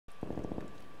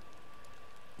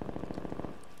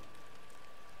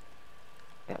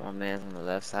Got my man on the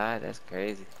left side. That's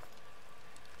crazy.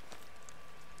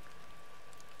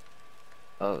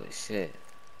 Oh shit.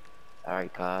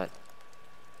 Alright, COD.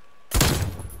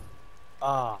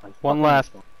 Ah, One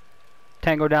left.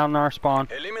 Tango down in our spawn.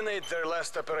 Eliminate their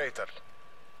last operator.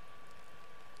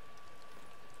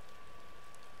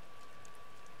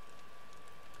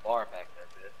 Far back there,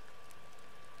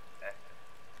 bitch.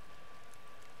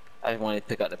 I just wanted to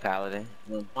pick up the paladin.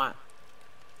 What?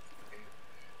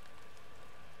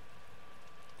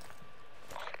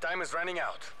 Time is running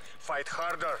out. Fight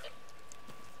harder.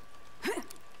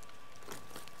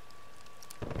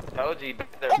 Told you.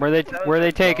 Where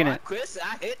they taking it? Chris,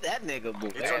 I hit that nigga, boy.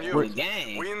 It's on you. We're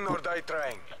gang. Win or die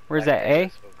trying. Where's that?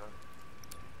 A?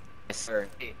 Yes, sir.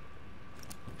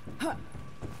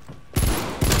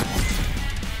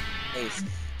 Hey,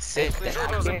 sit Those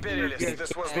down. imperialists,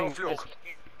 this was no fluke.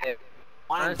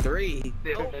 1-3.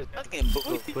 Fucking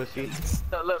pussy.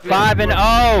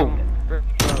 5-0.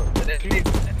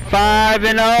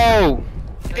 5-0.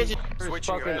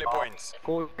 Switching rally points.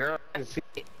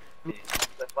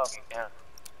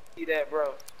 See that,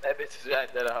 bro? That bitch is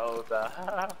right there the whole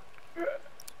time.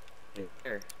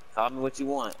 Here, call me what you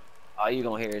want. All you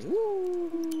gonna hear is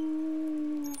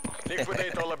woo.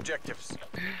 Liquidate all objectives.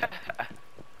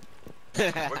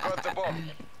 We got the bomb.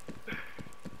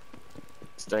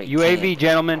 Straight UAV, camp.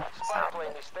 gentlemen. Spy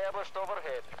plane established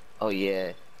overhead. Oh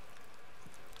yeah.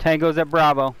 Tango's at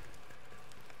Bravo.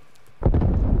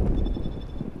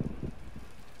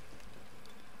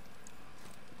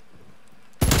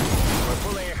 We're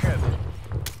pulling ahead.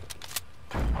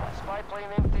 Spy plane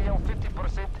MTL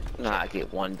 50%. Nah, I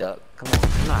get one duck. Come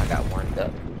on. Nah, I got one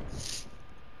duck.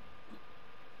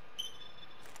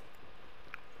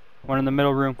 One in the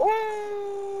middle room. Ooh.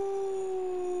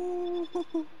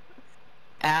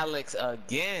 Alex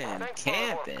again,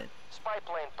 camping. Spy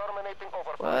plane terminating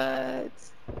over. What?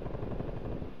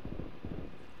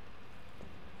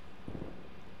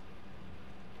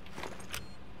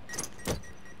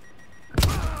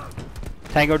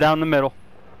 Tango down the middle.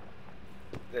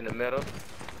 In the middle.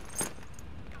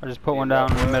 I just put one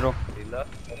down in the middle. He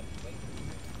left.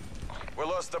 We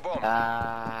lost the bomb.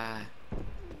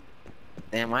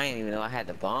 Damn, I didn't even know I had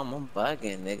the bomb. I'm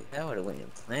bugging, nigga. That would've went in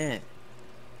plan.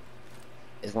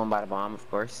 There's one by the bomb, of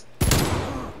course.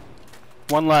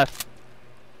 One left.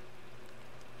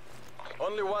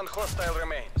 Only one hostile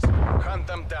remains. Hunt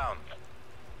them down.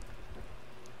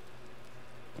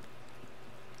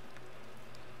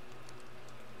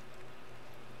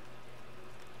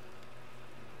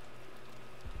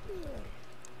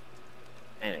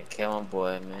 Man, kill him,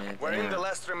 boy, man. We're in Damn. the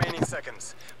last remaining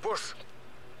seconds. Push.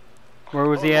 Where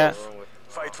was he at?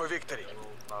 Fight for victory.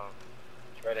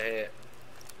 Straight ahead.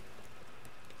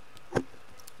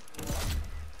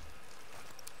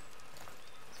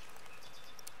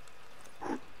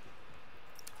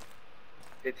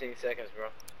 "15 seconds, bro.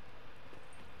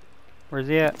 Where's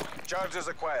he at? Charges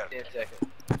acquired. 10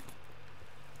 seconds.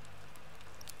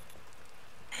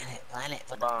 Planet,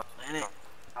 Bomb. planet.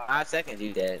 5 seconds,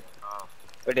 you dead.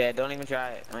 We're dead. Don't even try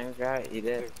it. Don't even try it. You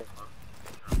dead.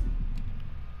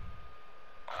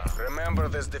 Remember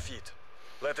this defeat.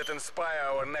 Let it inspire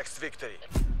our next victory.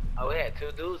 Oh, we had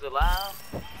 2 dudes alive.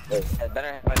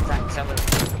 Better have a time telling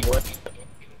what.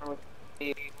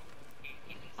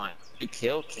 You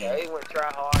killed Yeah, King. he went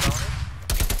try hard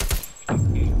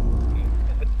on it.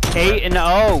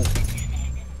 8-0.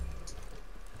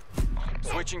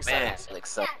 Switching Man, sides. like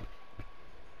so.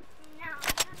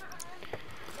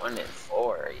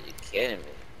 1-4. Are you kidding me?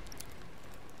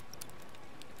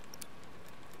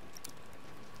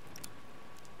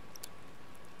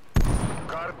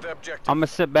 Guard the objective. I'm gonna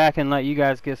sit back and let you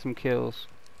guys get some kills.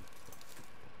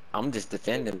 I'm just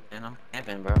defending, man. I'm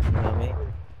camping, bro. You know what I mean?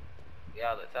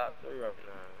 Y'all the top 3 right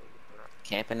now.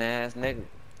 Camping ass nigga.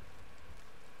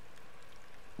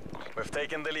 We've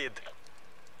taken the lead.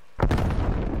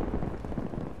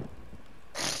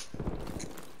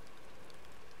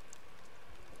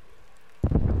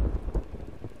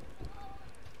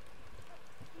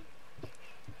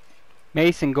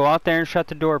 Mason, go out there and shut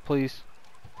the door, please.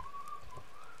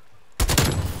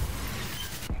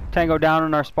 Tango down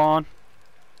in our spawn.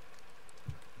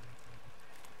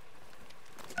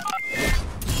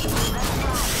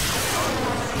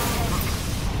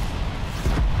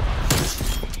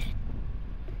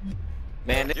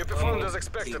 Man, You performed as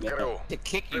expected, crew. to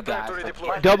kick you Prepare guys. to for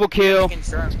redeploy. Double kill.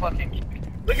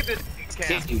 Look at this kick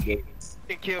cam. you games.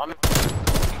 He killed me.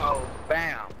 Oh,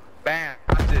 bam. Bam.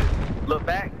 Watch this. Look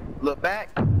back. Look back.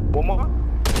 One more.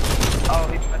 Oh,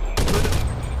 he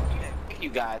Kick you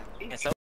guys. And so